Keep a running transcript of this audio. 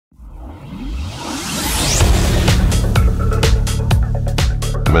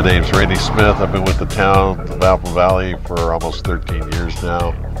My name's Randy Smith. I've been with the town of Apple Valley for almost 13 years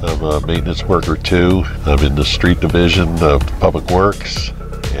now. I'm a maintenance worker too. I'm in the street division of Public Works,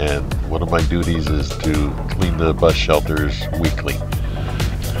 and one of my duties is to clean the bus shelters weekly.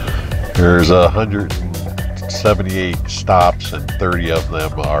 There's 178 stops and 30 of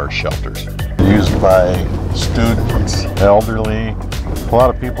them are shelters. Used by students, elderly, a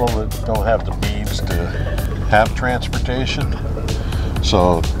lot of people that don't have the means to have transportation.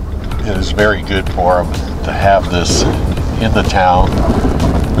 So it is very good for them to have this in the town.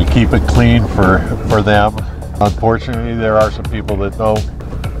 We keep it clean for them. Unfortunately, there are some people that don't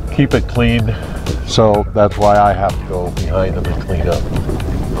keep it clean, so that's why I have to go behind them and clean up.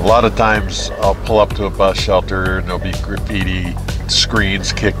 A lot of times I'll pull up to a bus shelter and there'll be graffiti,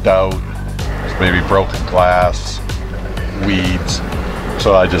 screens kicked out, maybe broken glass, weeds.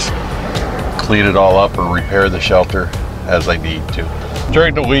 So I just clean it all up or repair the shelter as I need to.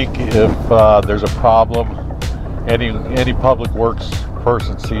 During the week, if there's a problem, any public works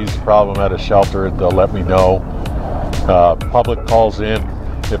person sees a problem at a shelter, they'll let me know. Public calls in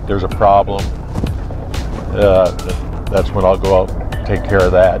if there's a problem. That's when I'll go out and take care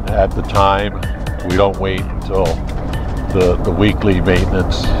of that. At the time, we don't wait until the weekly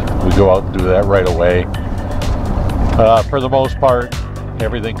maintenance. We go out and do that right away. For the most part,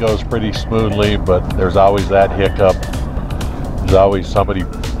 everything goes pretty smoothly, but there's always that hiccup. There's always somebody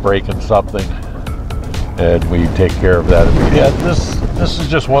breaking something, and we take care of that. Yeah, this is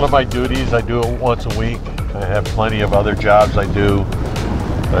just one of my duties. I do it once a week. I have plenty of other jobs I do.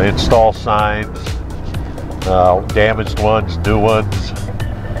 I install signs, damaged ones, new ones.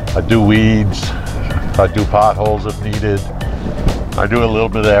 I do weeds. I do potholes if needed. I do a little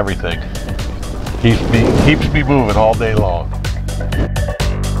bit of everything. Keeps me moving all day long.